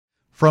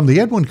From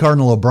the Edwin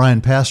Cardinal O'Brien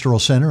Pastoral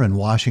Center in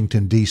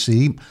Washington,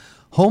 D.C.,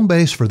 home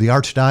base for the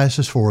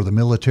Archdiocese for the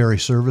Military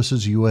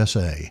Services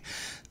USA,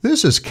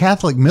 this is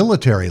Catholic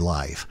Military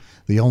Life,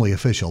 the only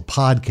official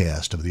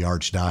podcast of the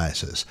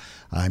Archdiocese.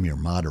 I'm your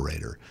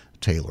moderator,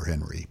 Taylor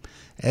Henry.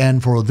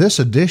 And for this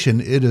edition,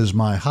 it is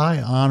my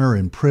high honor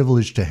and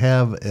privilege to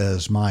have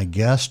as my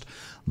guest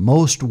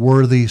Most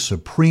Worthy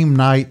Supreme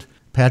Knight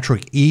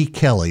Patrick E.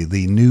 Kelly,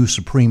 the new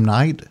Supreme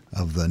Knight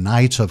of the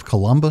Knights of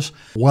Columbus.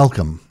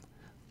 Welcome.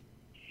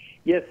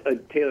 Yes,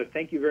 Taylor,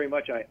 thank you very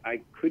much.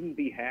 I couldn't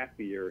be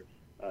happier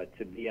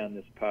to be on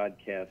this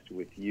podcast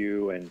with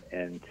you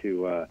and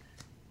to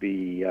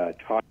be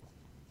talking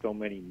to so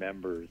many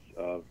members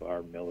of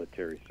our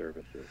military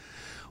services.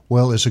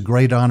 Well, it's a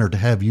great honor to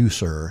have you,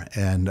 sir.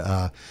 And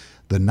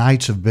the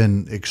Knights have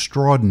been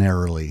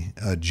extraordinarily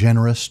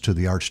generous to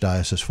the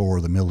Archdiocese for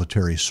the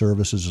military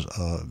services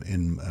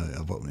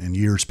in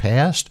years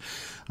past,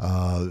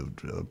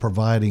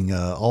 providing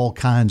all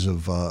kinds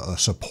of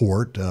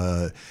support,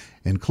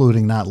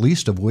 including not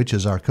least of which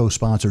is our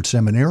co-sponsored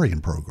seminarian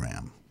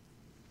program.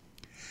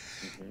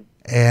 Mm-hmm.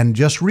 And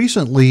just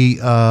recently,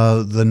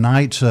 the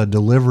Knights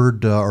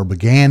delivered or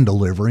began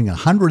delivering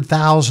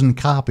 100,000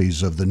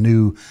 copies of the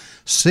new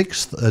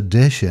 6th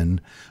edition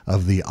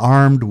of the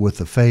Armed with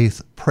the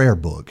Faith prayer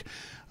book,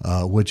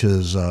 which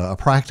is a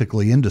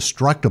practically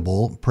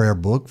indestructible prayer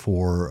book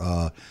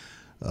for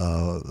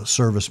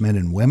servicemen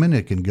and women.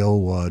 It can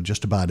go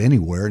just about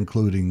anywhere,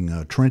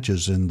 including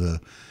trenches in the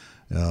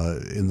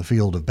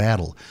field of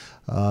battle.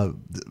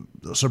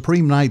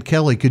 Supreme Knight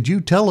Kelly, could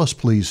you tell us,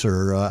 please,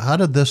 sir, how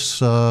did this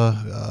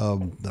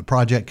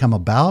project come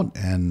about,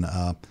 and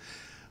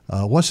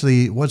what's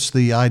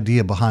the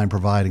idea behind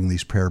providing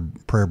these prayer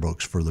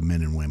books for the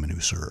men and women who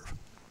serve?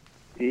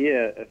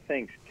 Yeah,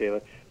 thanks,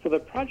 Taylor. So the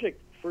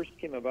project first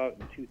came about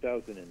in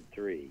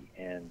 2003,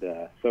 and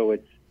so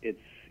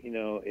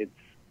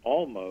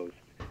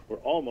we're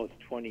almost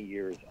 20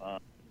 years on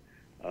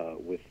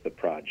with the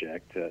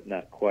project,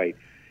 not quite.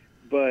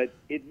 But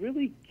it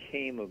really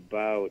came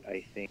about,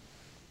 I think,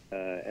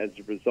 as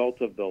a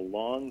result of the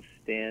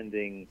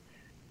long-standing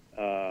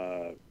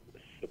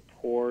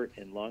support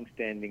and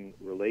long-standing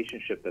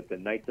relationship that the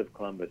Knights of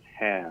Columbus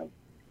have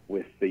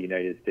with the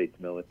United States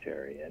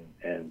military.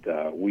 And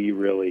we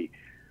really,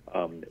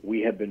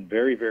 we have been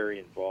very, very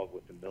involved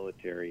with the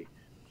military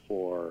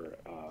for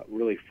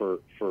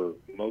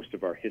most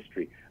of our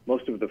history.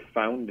 Most of the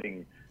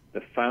founding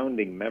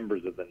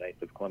members of the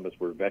Knights of Columbus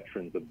were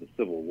veterans of the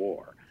Civil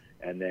War.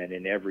 And then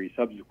in every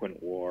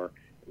subsequent war,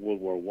 World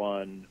War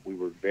I, we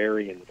were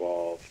very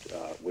involved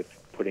with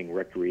putting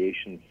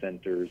recreation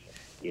centers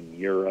in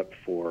Europe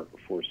for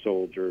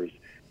soldiers,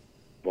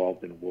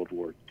 involved in World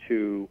War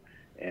II,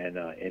 and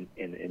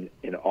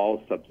in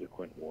all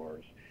subsequent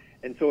wars.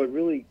 And so it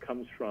really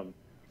comes from,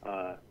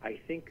 I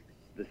think,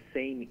 the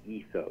same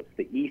ethos,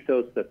 the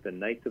ethos that the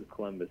Knights of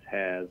Columbus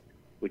has,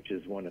 which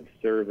is one of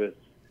service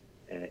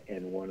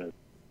and one of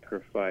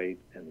sacrifice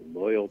and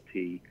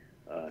loyalty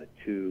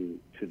to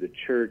the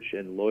Church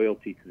and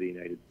loyalty to the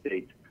United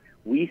States.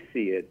 We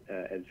see it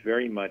as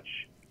very much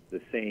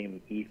the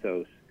same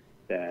ethos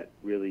that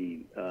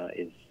really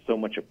is so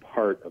much a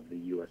part of the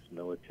U.S.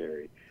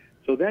 military.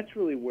 So that's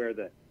really where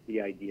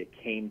the idea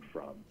came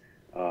from.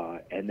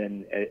 And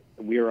then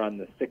we are on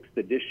the 6th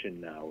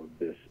edition now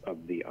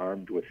of the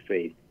Armed with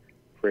Faith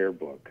prayer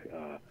book,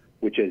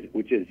 which as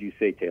you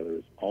say, Taylor,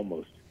 is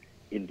almost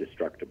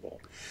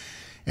indestructible.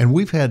 And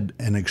we've had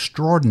an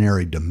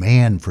extraordinary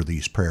demand for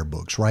these prayer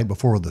books. Right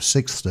before the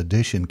 6th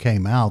edition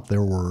came out,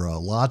 there were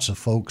lots of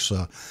folks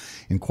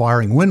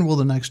inquiring, when will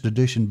the next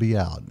edition be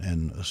out?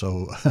 And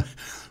so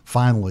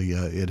finally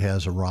it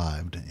has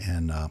arrived.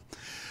 And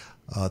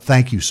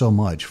thank you so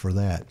much for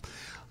that.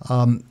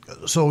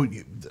 So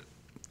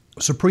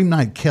Supreme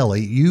Knight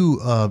Kelly,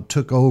 you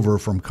took over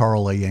from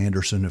Carl A.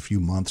 Anderson a few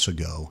months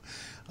ago.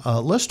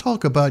 Let's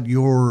talk about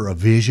your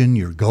vision,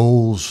 your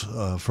goals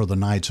for the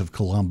Knights of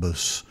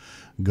Columbus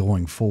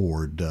going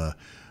forward.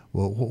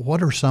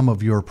 What are some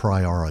of your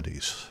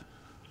priorities?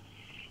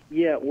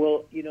 Yeah,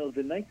 well,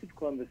 the Knights of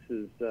Columbus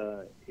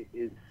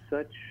is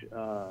such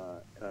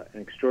an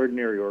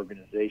extraordinary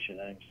organization.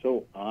 I'm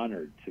so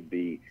honored to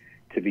be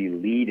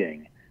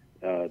leading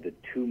the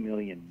 2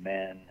 million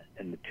men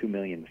and the 2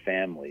 million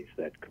families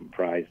that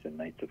comprise the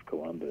Knights of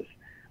Columbus.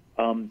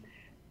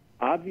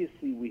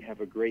 Obviously, we have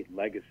a great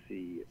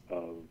legacy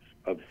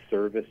of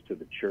service to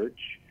the Church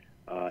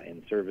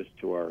and service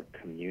to our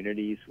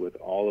communities with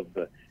all of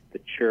the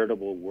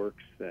charitable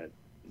works that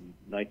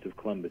Knights of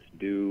Columbus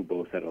do,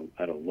 both at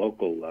a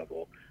local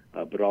level,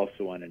 but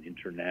also on an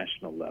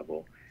international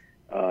level.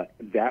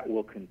 That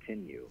will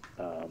continue,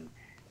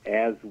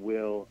 as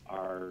will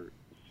our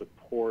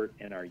support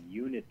and our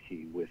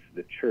unity with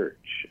the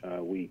Church.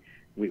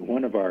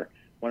 One of our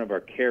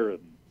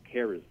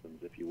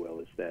charisms, if you will,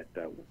 is that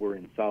we're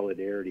in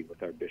solidarity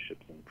with our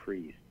bishops and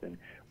priests, and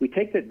we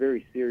take that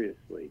very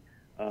seriously.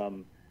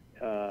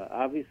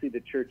 Obviously, the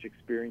Church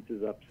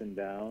experiences ups and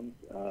downs,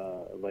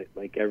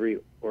 like every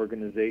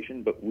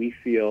organization, but we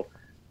feel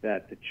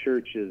that the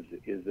church is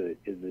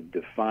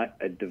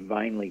a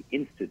divinely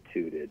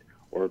instituted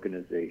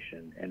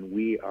organization, and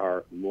we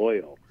are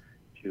loyal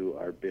to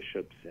our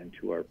bishops and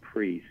to our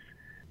priests.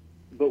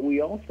 But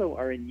we also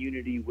are in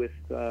unity with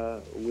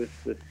the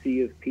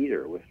See of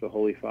Peter, with the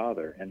Holy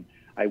Father. And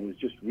I was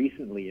just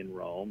recently in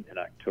Rome in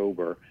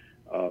October,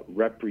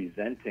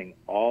 representing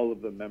all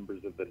of the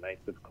members of the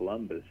Knights of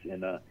Columbus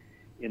in a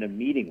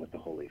meeting with the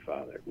Holy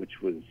Father,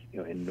 which was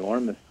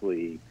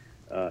enormously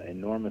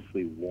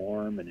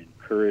warm and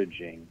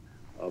encouraging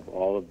of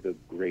all of the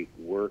great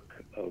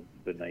work of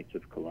the Knights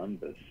of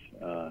Columbus.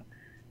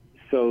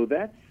 So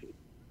that's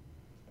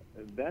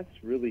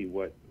really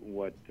what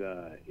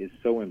is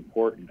so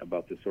important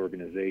about this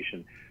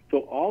organization.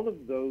 So all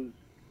of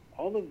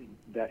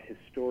that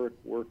historic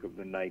work of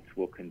the Knights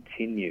will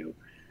continue.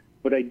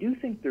 But I do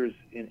think there's,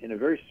 in a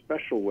very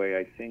special way,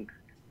 I think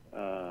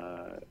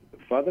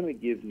Father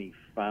McGivney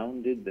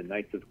founded the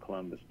Knights of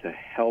Columbus to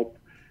help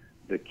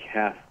the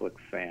Catholic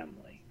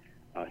family.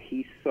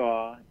 He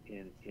saw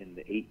in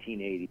the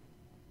 1880s,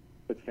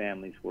 Catholic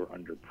families were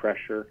under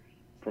pressure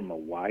from a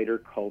wider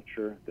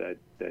culture that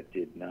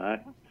did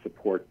not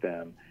support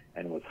them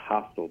and was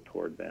hostile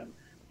toward them.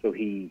 So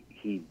he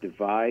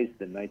devised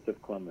the Knights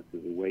of Columbus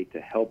as a way to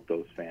help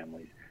those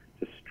families,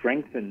 to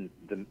strengthen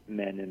the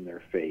men in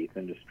their faith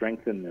and to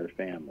strengthen their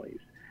families.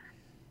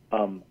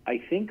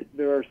 I think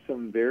there are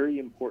some very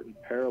important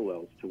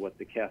parallels to what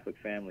the Catholic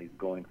family is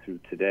going through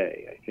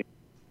today. I think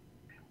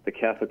the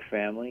Catholic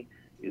family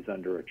is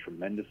under a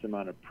tremendous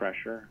amount of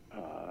pressure,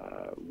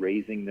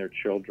 raising their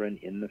children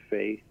in the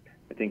faith.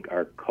 I think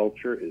our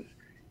culture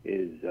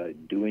is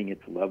doing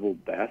its level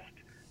best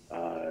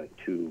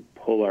to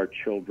pull our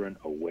children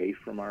away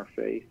from our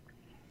faith.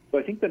 So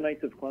I think the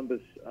Knights of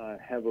Columbus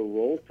have a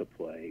role to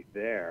play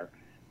there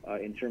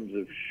in terms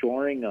of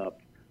shoring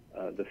up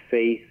the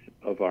faith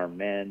of our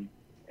men,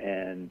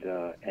 and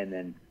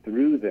then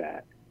through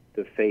that,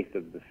 the faith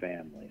of the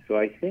family. So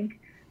I think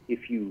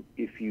if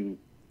you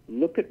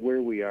look at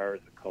where we are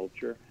as a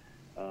culture,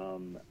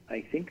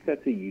 I think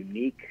that's a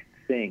unique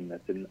thing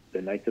that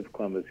the Knights of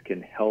Columbus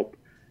can help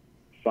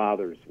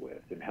fathers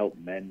with and help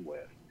men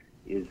with,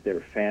 is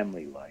their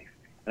family life.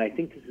 And I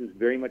think this is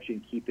very much in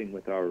keeping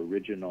with our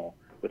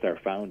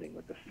founding,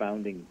 with the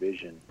founding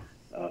vision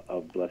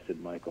of Blessed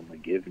Michael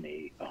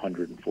McGivney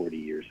 140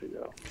 years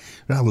ago.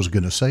 I was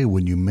going to say,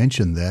 when you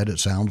mentioned that, it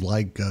sounds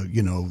like,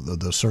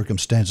 the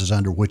circumstances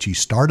under which he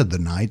started the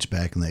Knights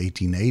back in the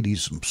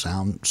 1880s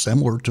sound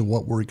similar to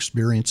what we're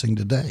experiencing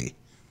today.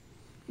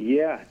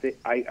 Yeah,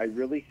 I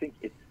really think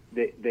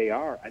they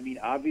are. I mean,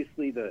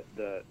 obviously the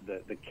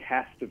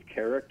cast of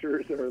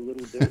characters are a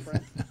little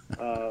different,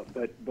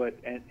 but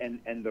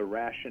the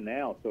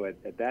rationale. So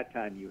at that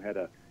time you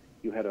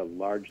had a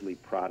largely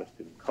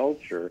Protestant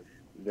culture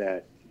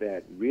that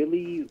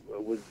really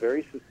was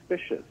very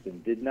suspicious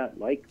and did not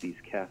like these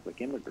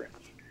Catholic immigrants.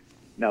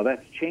 Now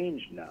that's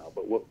changed now,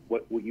 but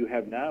what you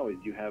have now is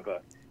you have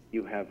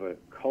a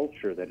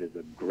culture that is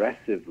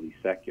aggressively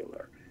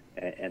secular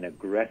and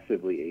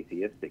aggressively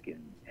atheistic,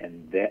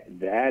 and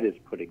that is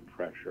putting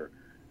pressure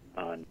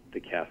on the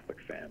Catholic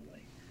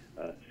family.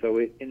 So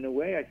in a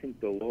way, I think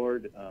the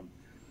Lord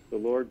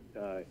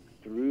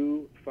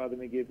through Father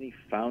McGivney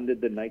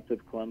founded the Knights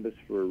of Columbus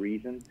for a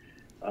reason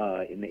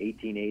in the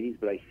 1880s.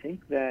 But I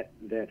think that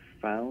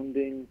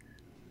founding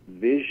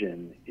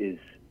vision is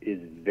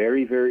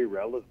very, very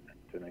relevant,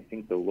 and I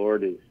think the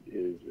Lord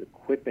is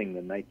equipping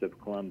the Knights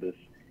of Columbus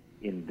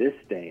in this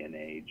day and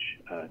age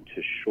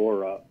to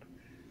shore up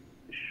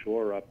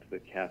the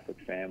Catholic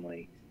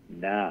family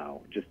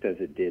now, just as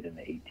it did in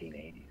the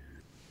 1880s.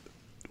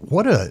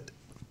 What a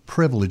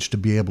privilege to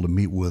be able to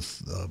meet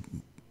with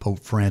Pope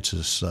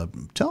Francis.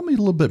 Tell me a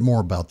little bit more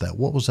about that.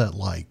 What was that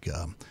like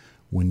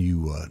when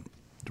you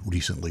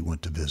recently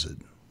went to visit?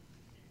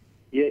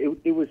 Yeah,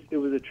 it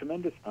was a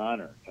tremendous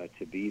honor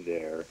to be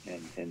there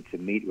and to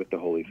meet with the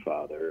Holy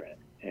Father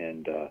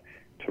and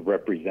to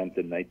represent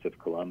the Knights of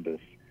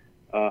Columbus.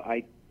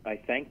 I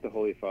thank the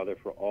Holy Father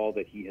for all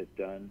that he has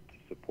done to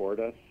support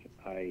us.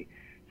 I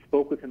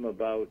spoke with him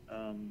about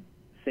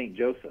St.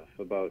 Joseph,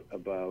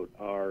 about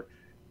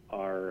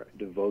our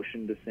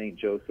devotion to St.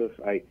 Joseph.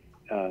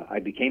 I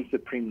became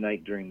Supreme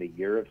Knight during the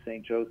year of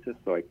St. Joseph,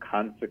 so I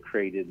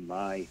consecrated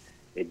my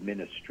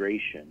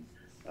administration,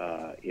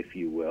 if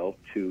you will,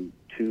 to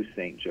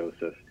St.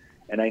 Joseph.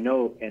 And I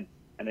know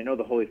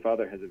the Holy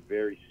Father has a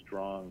very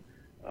strong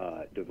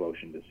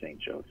devotion to St.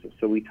 Joseph.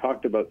 So we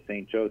talked about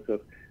St.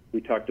 Joseph.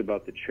 We talked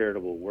about the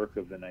charitable work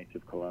of the Knights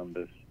of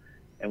Columbus,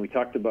 and we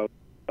talked about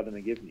Father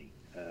McGivney.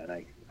 And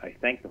I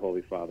thank the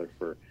Holy Father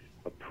for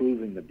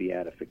approving the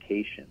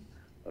beatification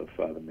of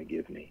Father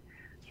McGivney.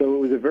 So it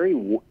was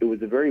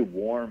a very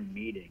warm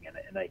meeting,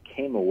 and I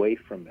came away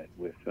from it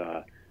with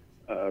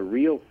a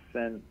real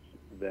sense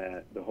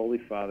that the Holy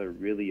Father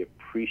really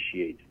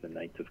appreciates the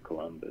Knights of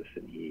Columbus,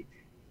 and he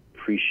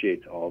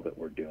appreciates all that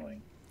we're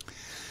doing.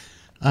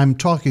 I'm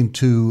talking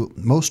to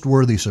Most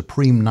Worthy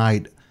Supreme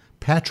Knight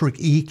Patrick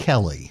E.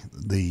 Kelly,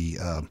 the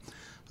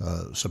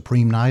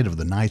Supreme Knight of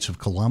the Knights of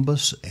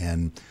Columbus,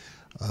 and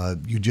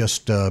You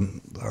just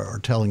are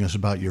telling us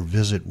about your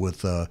visit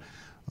with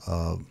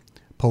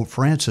Pope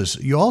Francis.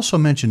 You also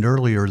mentioned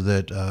earlier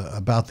that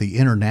about the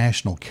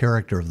international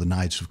character of the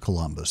Knights of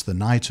Columbus. The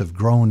Knights have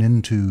grown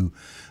into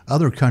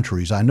other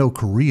countries. I know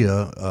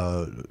Korea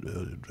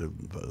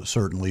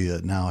certainly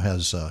now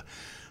has a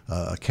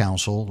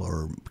council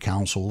or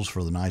councils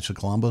for the Knights of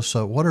Columbus.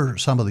 So what are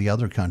some of the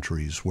other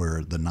countries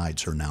where the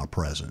Knights are now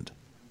present?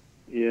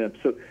 Yeah,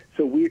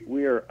 so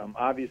we are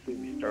obviously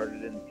we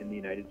started in the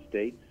United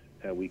States.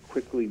 We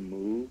quickly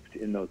moved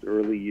in those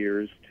early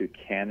years to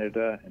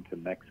Canada and to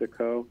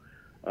Mexico.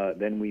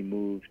 Then we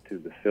moved to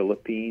the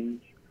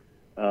Philippines,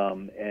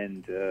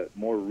 and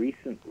more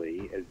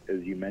recently,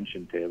 as you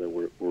mentioned, Taylor,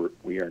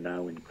 we are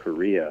now in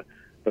Korea,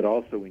 but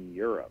also in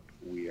Europe.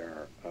 We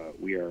are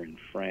in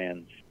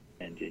France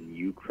and in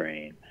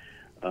Ukraine.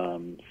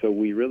 So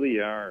we really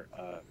are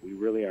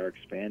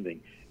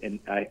expanding.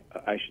 And I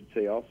should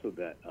say also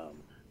that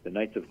the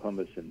Knights of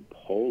Columbus in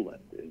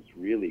Poland is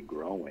really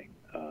growing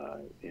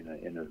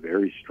in a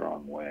very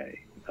strong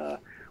way.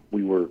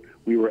 We were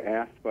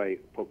asked by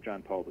Pope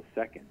John Paul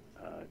II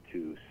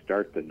to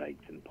start the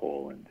Knights in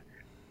Poland,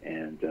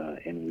 and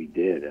we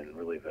did. And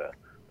really, the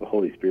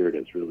Holy Spirit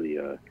has really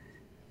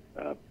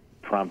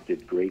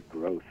prompted great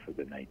growth for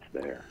the Knights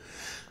there.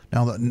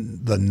 Now,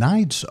 the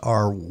Knights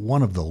are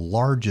one of the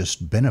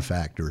largest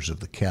benefactors of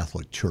the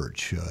Catholic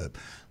Church.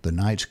 The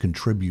Knights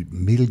contribute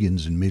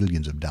millions and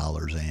millions of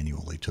dollars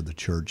annually to the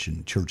church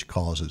and church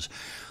causes.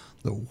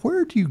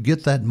 Where do you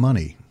get that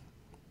money?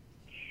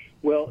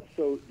 Well,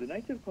 so the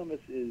Knights of Columbus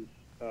is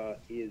an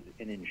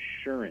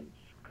insurance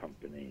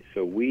company.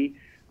 So we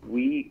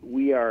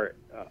are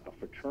a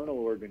fraternal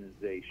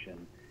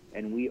organization,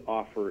 and we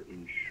offer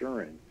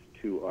insurance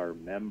to our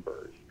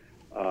members,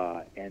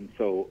 and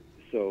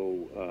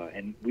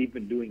we've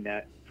been doing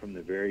that from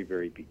the very,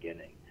 very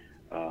beginning.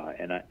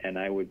 And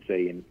I would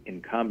say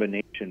in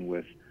combination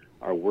with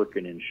our work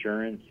in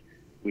insurance,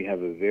 we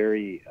have a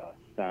very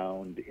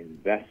sound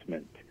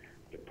investment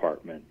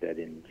department that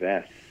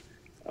invests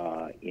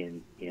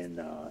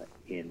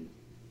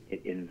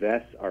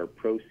invests our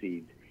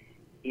proceeds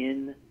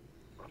in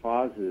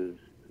causes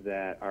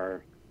that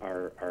are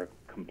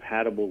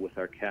compatible with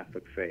our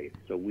Catholic faith.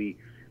 So we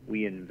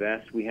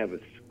invest. We have a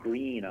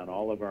screen on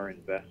all of our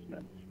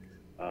investments,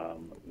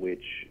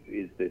 which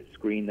is the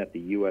screen that the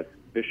U.S.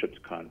 Bishops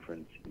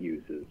Conference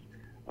uses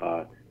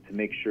to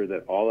make sure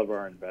that all of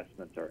our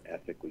investments are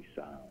ethically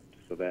sound.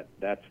 So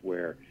that's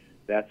where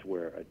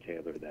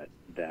Taylor,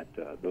 that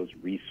those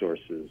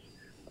resources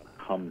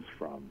comes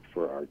from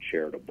for our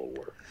charitable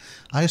work.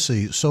 I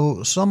see.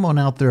 So someone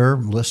out there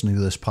listening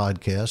to this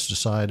podcast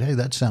decide, hey,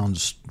 that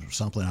sounds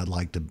something I'd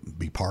like to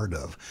be part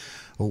of.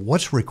 Well,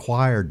 what's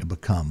required to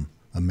become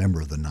a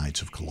member of the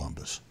Knights of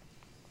Columbus?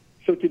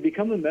 So to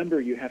become a member,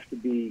 you have to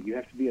be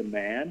a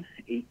man,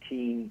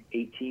 18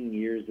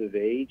 years of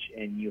age,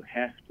 and you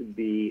have to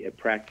be a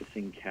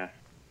practicing Catholic.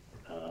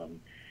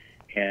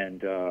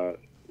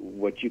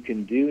 What you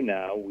can do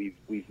now,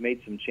 we've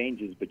made some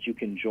changes, but you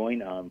can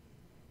join on.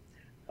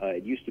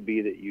 It used to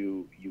be that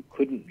you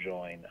couldn't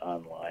join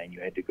online; you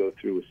had to go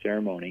through a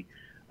ceremony,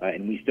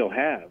 and we still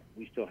have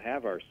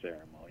our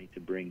ceremony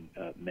to bring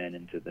men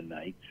into the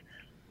Knights,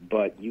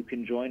 but you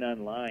can join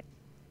online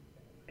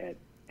at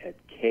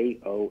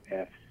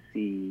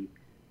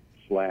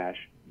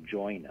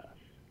KOFC/join us,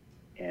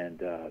 and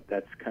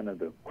that's kind of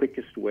the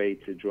quickest way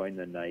to join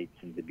the Knights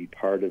and to be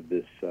part of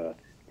this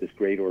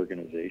great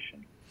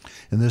organization.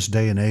 In this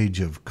day and age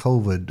of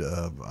COVID,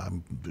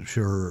 I'm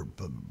sure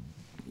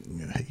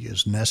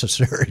it's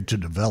necessary to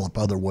develop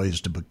other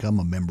ways to become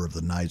a member of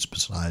the Knights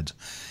besides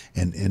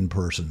an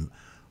in-person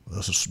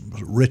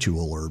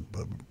ritual or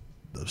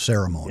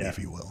ceremony, if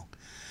you will.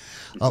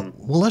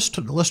 Well, let's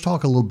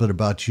talk a little bit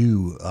about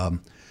you.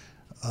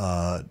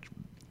 I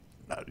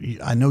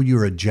know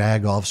you're a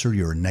JAG officer.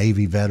 You're a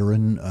Navy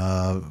veteran.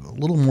 A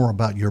little more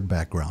about your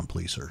background,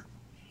 please, sir.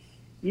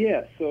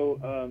 Yeah. So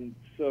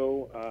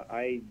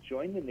I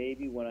joined the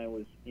Navy when I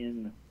was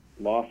in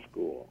law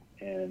school,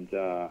 and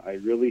I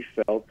really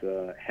felt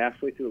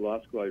halfway through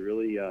law school I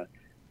really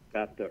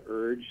got the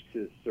urge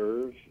to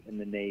serve in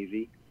the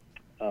Navy.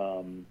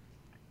 So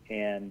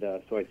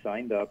I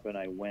signed up and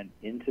I went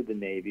into the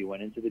Navy,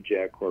 went into the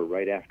JAG Corps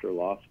right after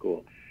law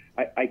school.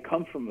 I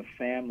come from a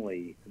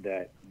family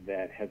that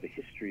has a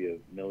history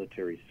of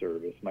military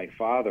service. My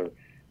father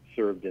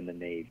served in the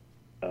Navy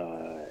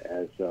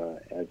as a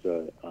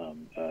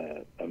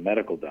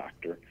medical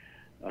doctor.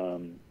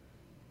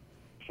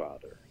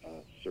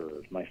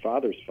 Served. My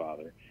father's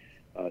father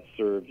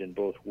served in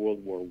both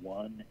World War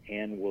I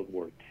and World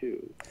War II.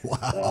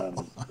 Wow.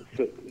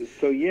 So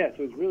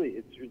it's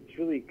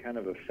really kind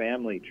of a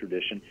family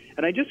tradition.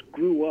 And I just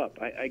grew up.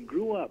 I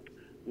grew up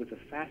with a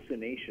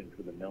fascination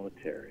for the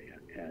military.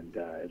 And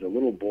as a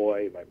little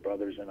boy, my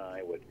brothers and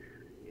I would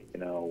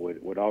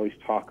always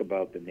talk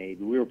about the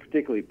Navy. We were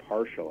particularly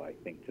partial, I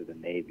think, to the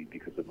Navy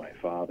because of my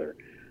father.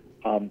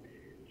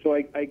 So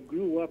I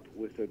grew up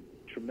with a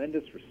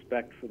tremendous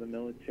respect for the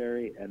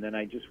military, and then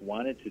I just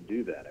wanted to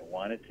do that. I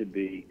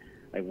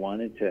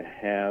wanted to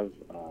have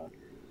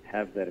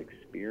have that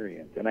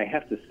experience. And I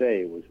have to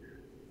say, it was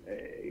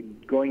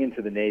going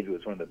into the Navy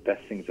was one of the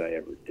best things I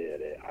ever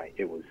did.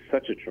 It was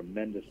such a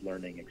tremendous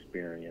learning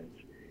experience,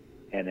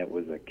 and it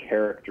was a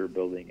character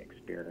building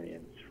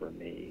experience for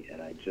me.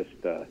 And I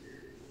just, I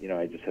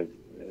just have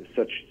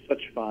such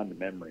fond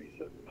memories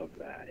of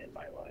that in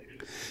my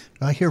life.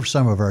 I hear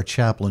some of our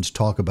chaplains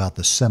talk about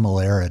the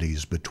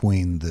similarities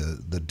between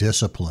the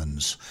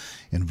disciplines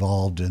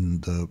involved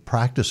in the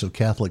practice of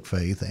Catholic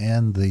faith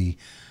and the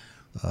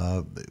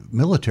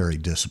military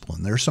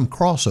discipline. There's some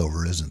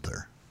crossover, isn't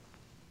there?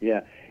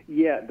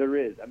 Yeah, there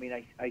is. I mean,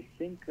 I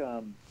think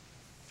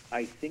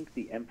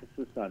the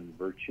emphasis on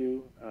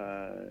virtue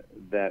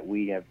that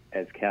we have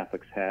as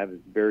Catholics have is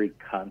very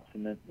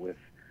consonant with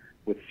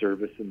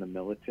service in the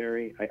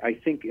military. I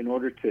think in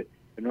order to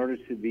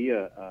be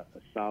a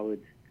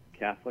solid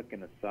Catholic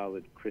and a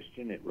solid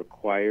Christian, it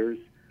requires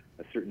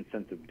a certain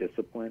sense of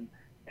discipline,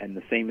 and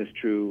the same is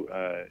true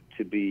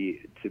to be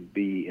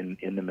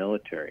in the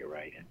military,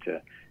 right?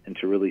 And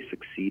to really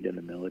succeed in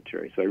the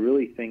military. So I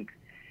really think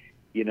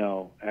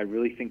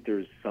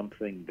there's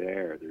something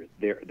there.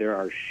 There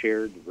are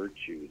shared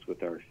virtues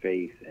with our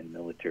faith and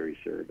military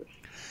service.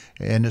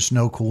 And it's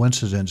no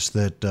coincidence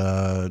that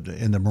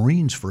in the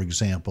Marines, for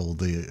example,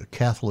 the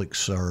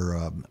Catholics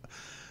are,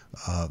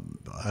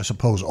 I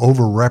suppose,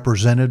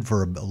 overrepresented,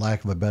 for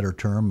lack of a better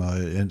term,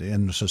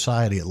 in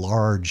society at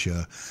large.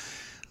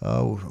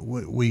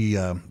 We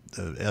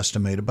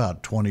estimate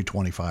about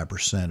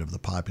 20-25% of the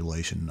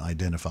population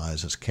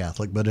identifies as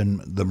Catholic, but in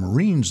the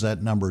Marines,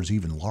 that number is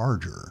even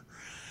larger.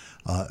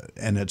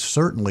 And it's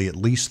certainly at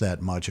least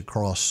that much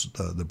across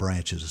the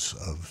branches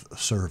of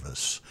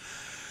service.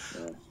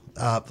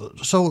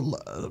 So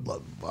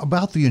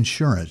about the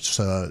insurance,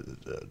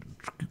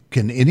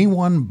 can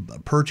anyone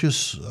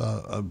purchase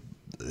an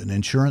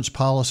insurance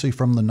policy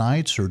from the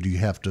Knights, or do you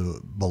have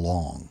to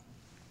belong?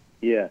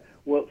 Yeah,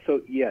 well,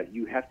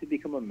 you have to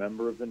become a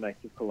member of the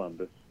Knights of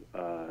Columbus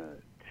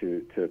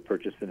to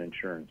purchase an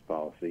insurance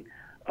policy.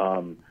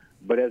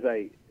 But as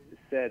I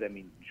said, I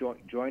mean,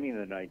 joining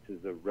the Knights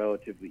is a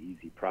relatively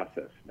easy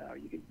process now.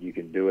 You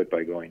can do it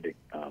by going to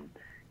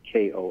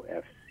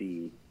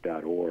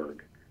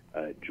kofc.org,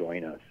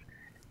 join us,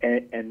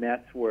 and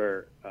that's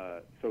where.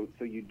 So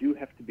you do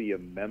have to be a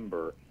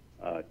member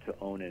to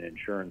own an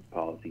insurance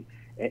policy,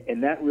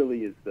 and that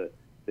really is the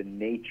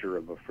nature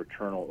of a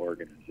fraternal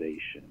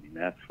organization. I mean,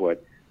 that's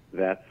what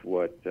that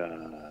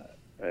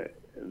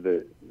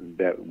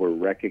we're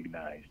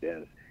recognized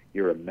as.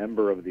 You're a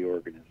member of the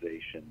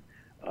organization.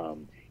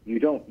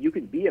 You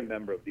can be a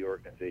member of the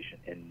organization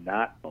and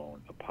not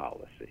own a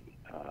policy,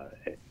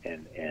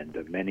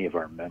 and many of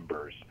our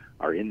members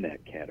are in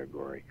that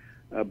category.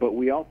 But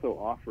we also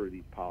offer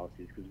these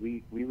policies because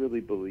we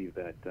really believe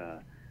that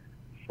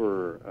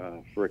for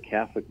a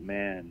Catholic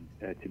man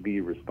to be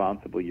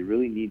responsible, you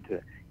need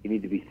to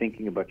be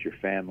thinking about your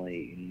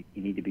family.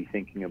 You need to be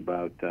thinking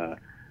about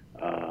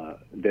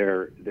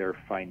their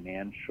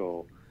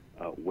financial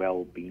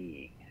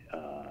well-being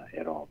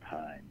at all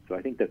times. So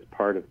I think that's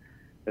part of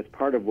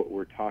what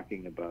we're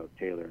talking about,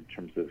 Taylor, in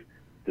terms of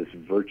this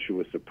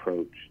virtuous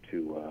approach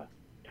to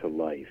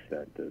life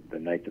that the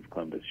Knights of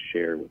Columbus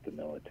share with the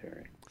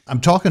military. I'm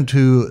talking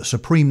to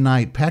Supreme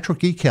Knight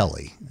Patrick E.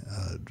 Kelly,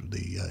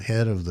 the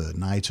head of the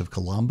Knights of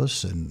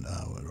Columbus, and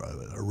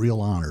a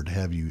real honor to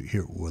have you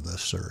here with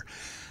us, sir.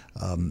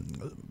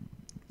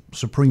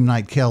 Supreme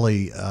Knight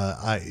Kelly,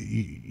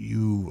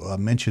 you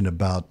mentioned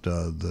about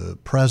the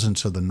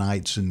presence of the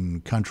Knights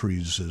in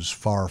countries as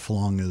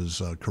far-flung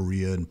as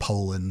Korea and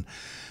Poland,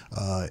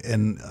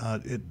 and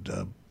it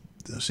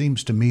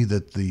seems to me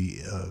that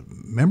the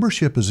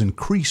membership is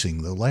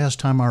increasing. The last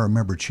time I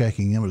remember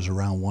checking, it was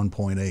around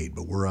 1.8,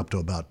 but we're up to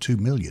about 2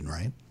 million,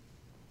 right?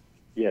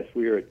 Yes,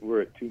 we're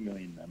at 2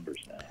 million members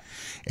now.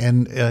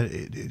 And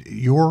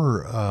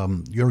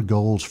your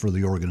goals for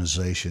the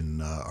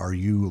organization, are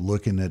you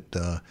looking at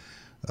a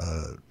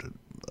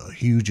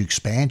huge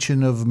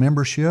expansion of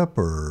membership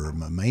or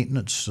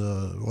maintenance?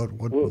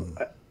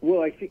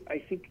 Well, I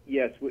think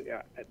yes.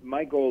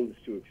 My goal is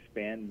to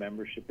expand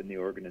membership in the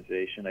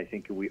organization. I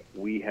think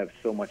we have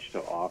so much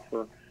to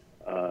offer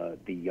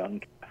the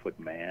young Catholic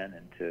man,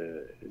 and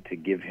to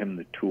give him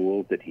the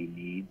tools that he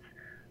needs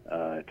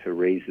to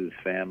raise his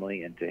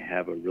family and to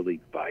have a really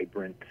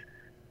vibrant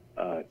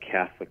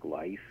Catholic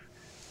life.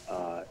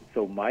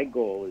 So my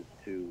goal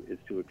is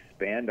to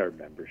expand our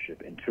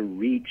membership and to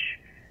reach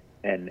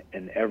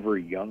an ever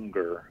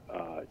younger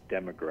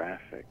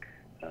demographic,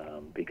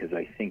 because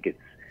I think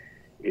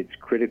it's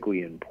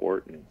critically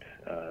important,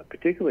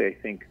 particularly I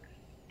think,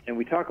 and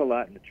we talk a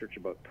lot in the church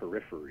about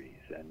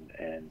peripheries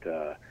and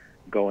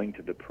going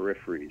to the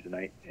peripheries,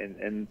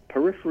 and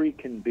periphery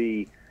can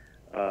be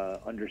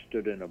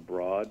understood in a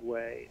broad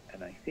way,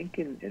 and I think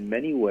in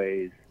many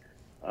ways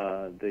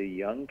the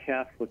young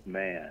Catholic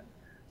man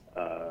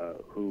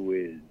who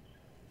is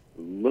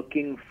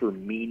looking for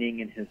meaning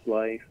in his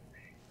life,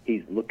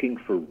 he's looking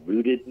for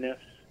rootedness,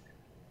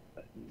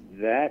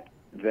 that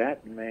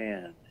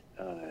man,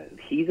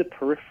 he's a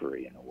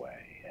periphery in a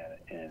way,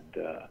 and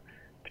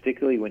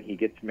particularly when he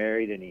gets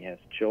married and he has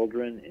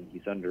children and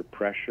he's under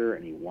pressure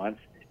and he wants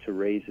to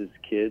raise his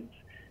kids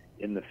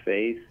in the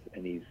faith,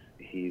 and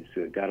he's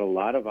got a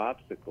lot of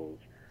obstacles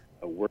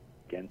working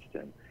against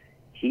him.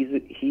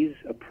 He's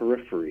a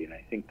periphery, and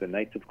I think the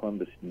Knights of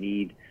Columbus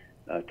need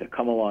to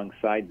come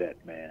alongside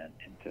that man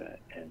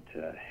and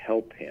to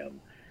help him,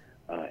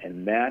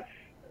 and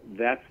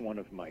that's one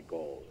of my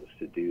goals, is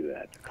to do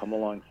that, to come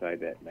alongside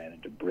that man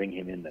and to bring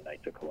him in the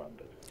Knights of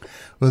Columbus.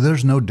 Well,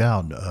 there's no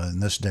doubt in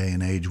this day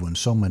and age when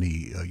so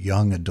many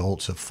young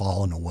adults have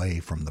fallen away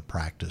from the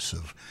practice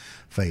of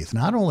faith,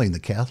 not only in the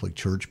Catholic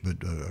Church,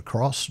 but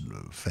across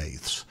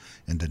faiths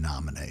and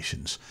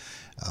denominations.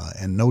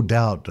 And no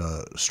doubt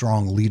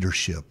strong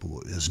leadership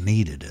is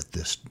needed at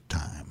this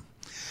time.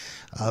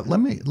 Let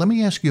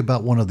me ask you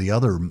about one of the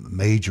other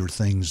major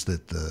things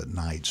that the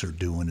Knights are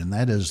doing, and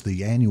that is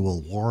the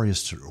annual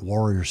Warriors to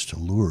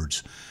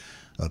Lourdes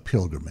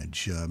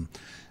pilgrimage.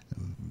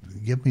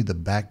 Give me the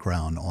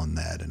background on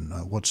that, and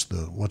what's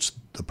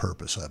the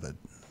purpose of it?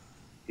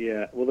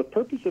 Yeah, well, the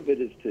purpose of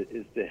it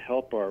is to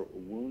help our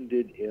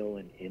wounded, ill,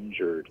 and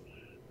injured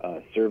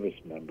service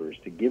members,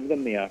 to give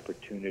them the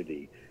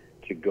opportunity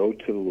to go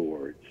to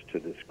Lourdes, to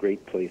this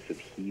great place of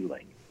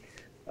healing,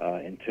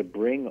 and to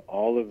bring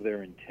all of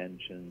their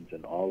intentions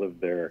and all of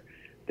their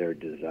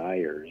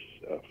desires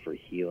for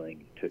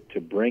healing,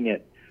 to bring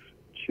it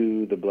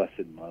to the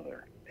Blessed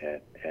Mother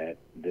at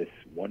this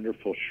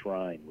wonderful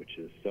shrine, which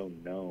is so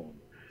known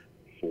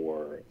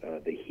for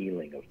the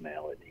healing of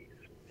maladies.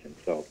 And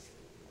so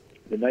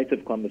the Knights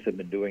of Columbus have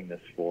been doing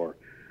this for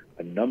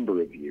a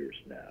number of years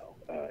now,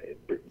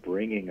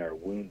 bringing our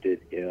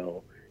wounded,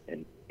 ill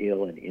and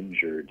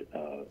injured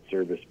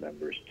service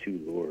members to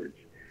Lourdes.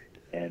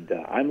 And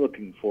I'm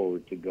looking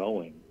forward to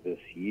going this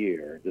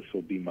year. This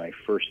will be my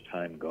first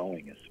time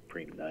going as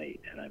Supreme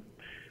Knight, and I'm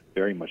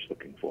very much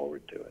looking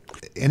forward to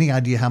it. Any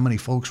idea how many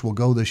folks will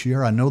go this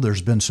year? I know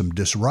there's been some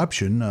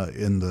disruption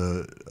in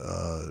the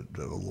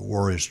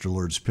Warriors to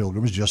Lourdes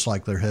pilgrimage, just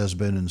like there has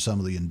been in some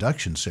of the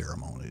induction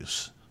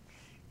ceremonies.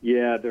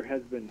 Yeah,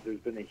 there's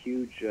been a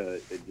huge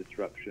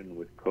disruption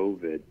with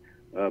COVID,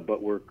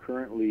 but we're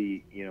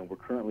currently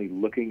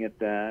looking at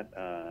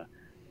that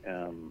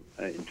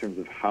in terms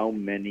of how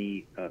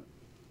many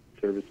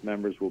service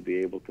members will be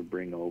able to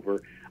bring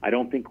over. I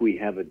don't think we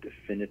have a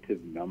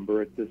definitive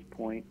number at this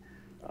point,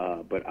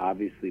 but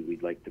obviously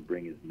we'd like to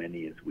bring as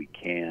many as we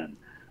can,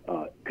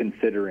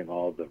 considering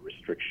all the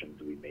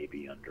restrictions we may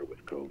be under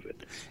with COVID.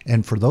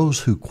 And for those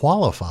who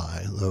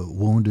qualify, the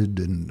wounded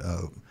and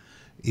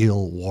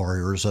ill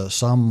warriors,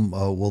 some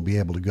will be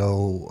able to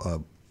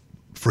go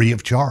free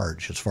of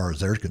charge as far as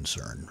they're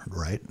concerned,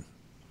 right?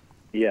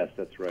 Yes,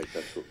 that's right.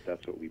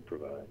 That's what we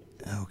provide.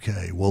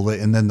 Okay. Well,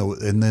 and then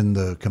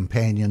the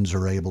companions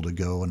are able to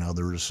go, and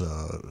others,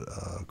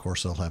 of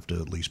course, they'll have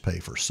to at least pay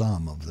for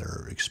some of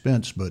their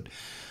expense. But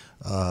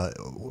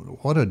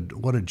what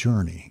a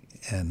journey!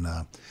 And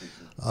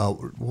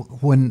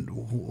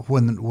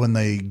when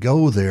they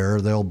go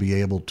there, they'll be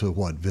able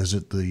to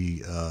visit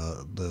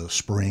the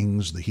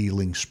springs, the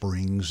healing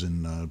springs,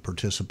 and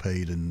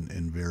participate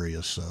in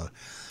various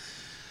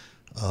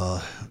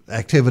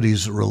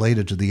activities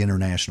related to the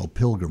international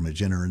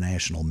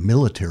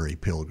military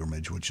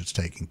pilgrimage, which is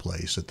taking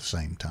place at the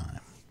same time.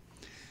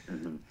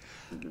 Mm-hmm.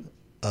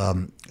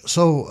 Mm-hmm.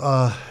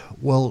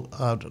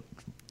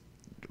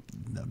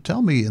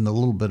 Tell me, in the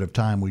little bit of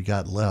time we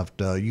got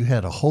left, you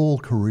had a whole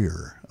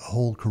career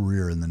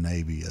in the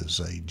Navy as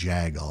a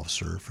JAG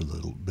officer. For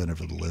the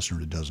benefit of the listener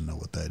who doesn't know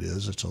what that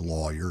is, it's a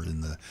lawyer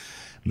in the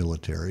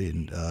military,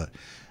 and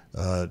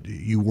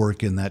you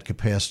work in that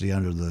capacity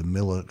under the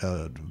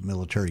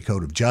Military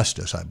Code of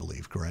Justice, I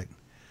believe, correct?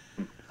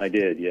 I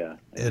did, yeah.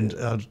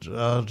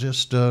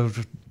 Just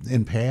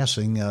in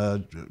passing,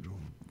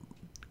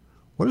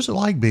 what is it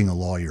like being a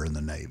lawyer in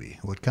the Navy?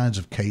 What kinds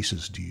of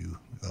cases do you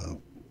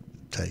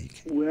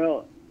take?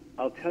 Well,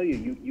 I'll tell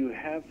you, you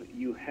have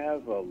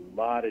a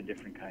lot of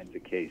different kinds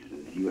of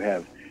cases. You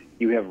have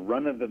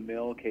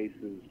run-of-the-mill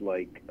cases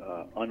like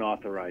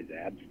unauthorized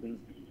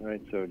absence,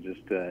 right? So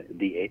just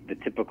the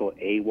typical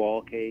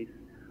AWOL case,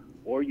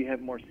 or you have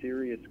more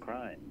serious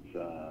crimes,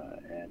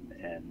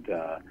 and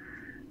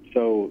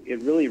so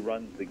it really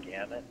runs the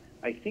gamut.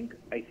 I think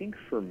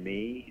for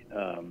me,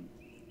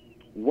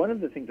 one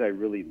of the things I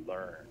really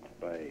learned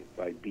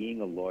by being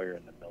a lawyer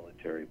in the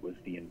military was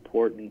the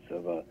importance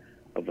of a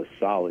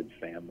solid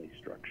family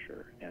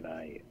structure, and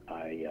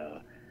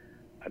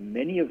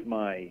many of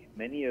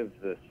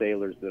the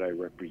sailors that I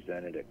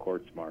represented at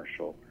courts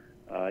martial,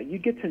 you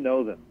get to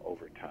know them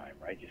over time,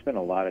 right? You spend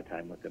a lot of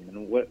time with them,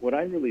 and what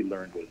I really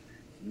learned was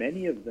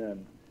many of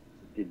them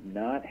did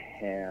not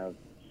have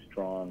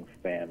strong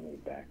family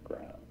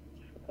backgrounds,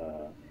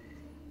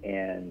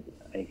 and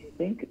I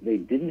think they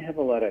didn't have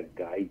a lot of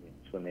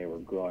guidance when they were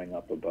growing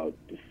up about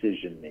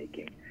decision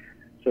making.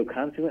 So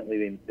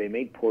consequently, they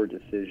made poor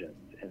decisions,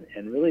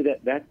 and really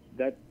that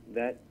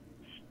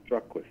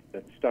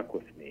stuck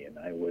with me, and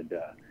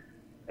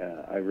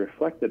I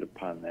reflected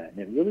upon that, and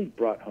it really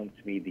brought home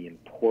to me the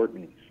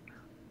importance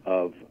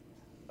of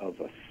of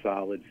a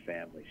solid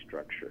family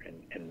structure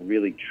and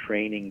really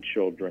training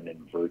children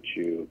in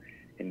virtue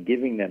and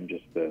giving them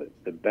just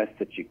the best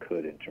that you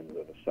could in terms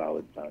of a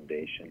solid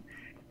foundation.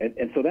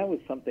 And so that was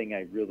something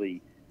I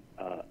really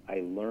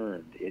I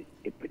learned. It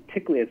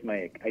particularly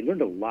I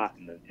learned a lot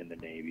in the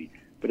Navy,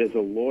 but as a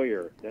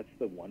lawyer, that's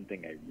the one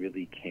thing I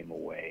really came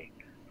away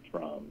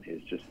from,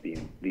 is just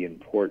the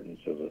importance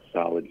of a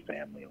solid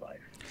family life.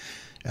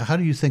 How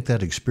do you think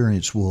that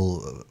experience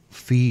will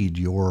feed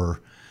your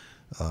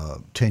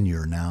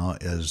tenure now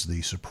as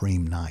the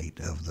Supreme Knight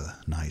of the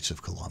Knights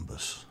of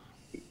Columbus?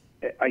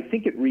 I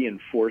think it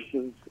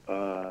reinforces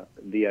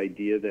the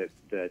idea that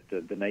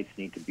the Knights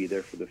need to be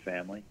there for the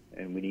family,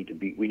 and we need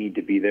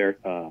to be there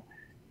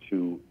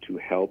to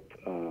help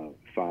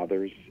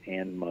fathers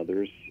and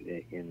mothers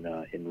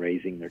in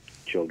raising their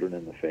children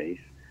in the faith.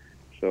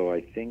 So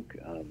I think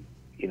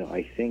in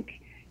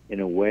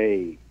a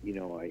way,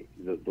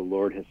 the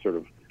Lord has sort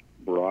of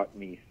brought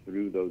me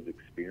through those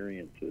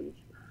experiences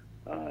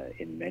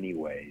in many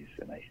ways,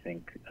 and I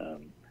think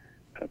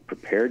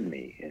prepared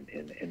me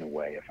in a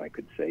way, if I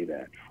could say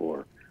that,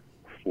 for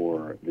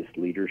this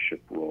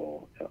leadership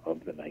role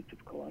of the Knights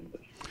of Columbus.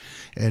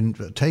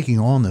 And taking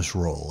on this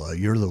role,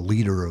 you're the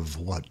leader of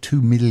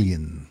 2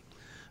 million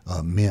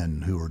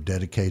men who are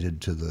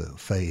dedicated to the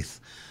faith.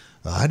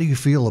 How do you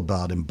feel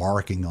about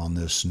embarking on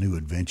this new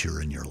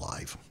adventure in your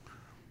life?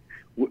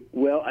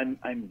 Well,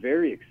 I'm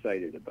very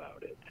excited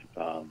about it.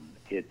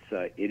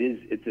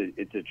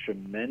 It's a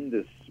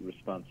tremendous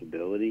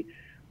responsibility,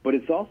 but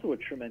it's also a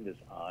tremendous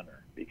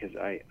honor, because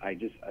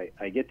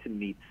I get to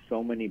meet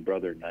so many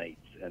brother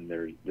knights, and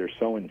they're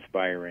so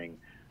inspiring.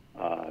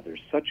 They're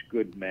such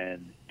good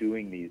men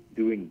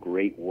doing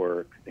great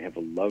work. They have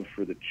a love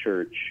for the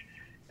church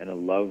and a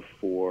love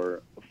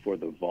for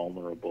the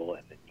vulnerable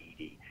and the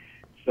needy.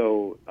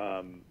 So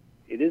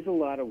it is a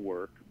lot of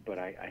work, but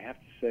I have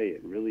to say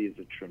it really is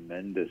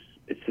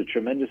it's a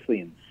tremendously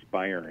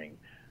inspiring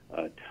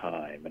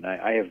time, and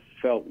I have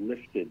felt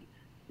lifted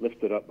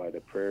up by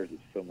the prayers of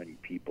so many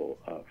people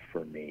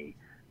for me,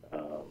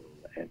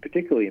 and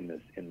particularly in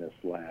this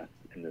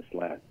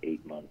last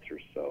 8 months or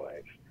so,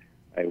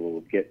 I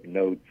will get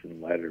notes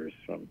and letters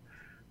from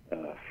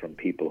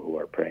people who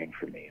are praying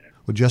for me.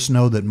 Well, just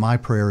know that my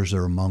prayers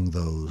are among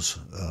those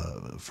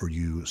for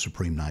you,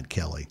 Supreme Knight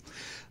Kelly.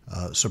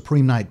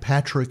 Supreme Knight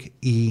Patrick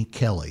E.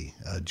 Kelly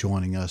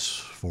joining us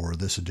for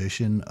this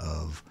edition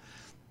of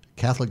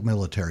Catholic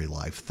Military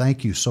Life.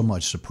 Thank you so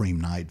much, Supreme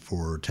Knight,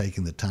 for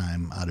taking the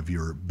time out of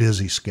your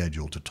busy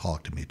schedule to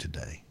talk to me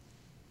today.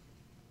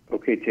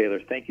 Okay, Taylor,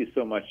 thank you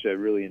so much. I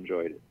really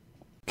enjoyed it.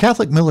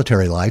 Catholic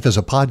Military Life is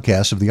a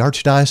podcast of the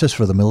Archdiocese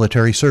for the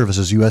Military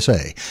Services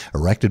USA,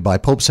 erected by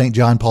Pope St.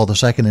 John Paul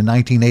II in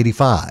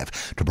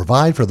 1985 to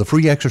provide for the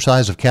free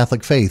exercise of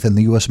Catholic faith in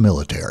the U.S.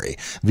 military,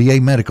 VA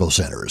medical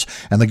centers,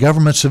 and the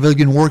government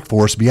civilian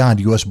workforce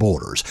beyond U.S.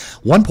 borders.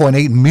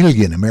 1.8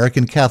 million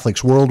American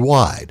Catholics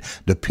worldwide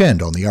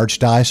depend on the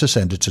Archdiocese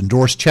and its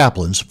endorsed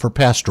chaplains for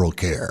pastoral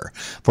care.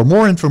 For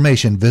more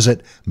information,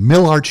 visit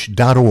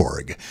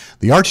milarch.org.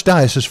 The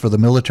Archdiocese for the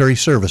Military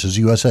Services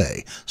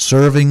USA,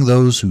 serving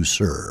those who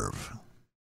serve.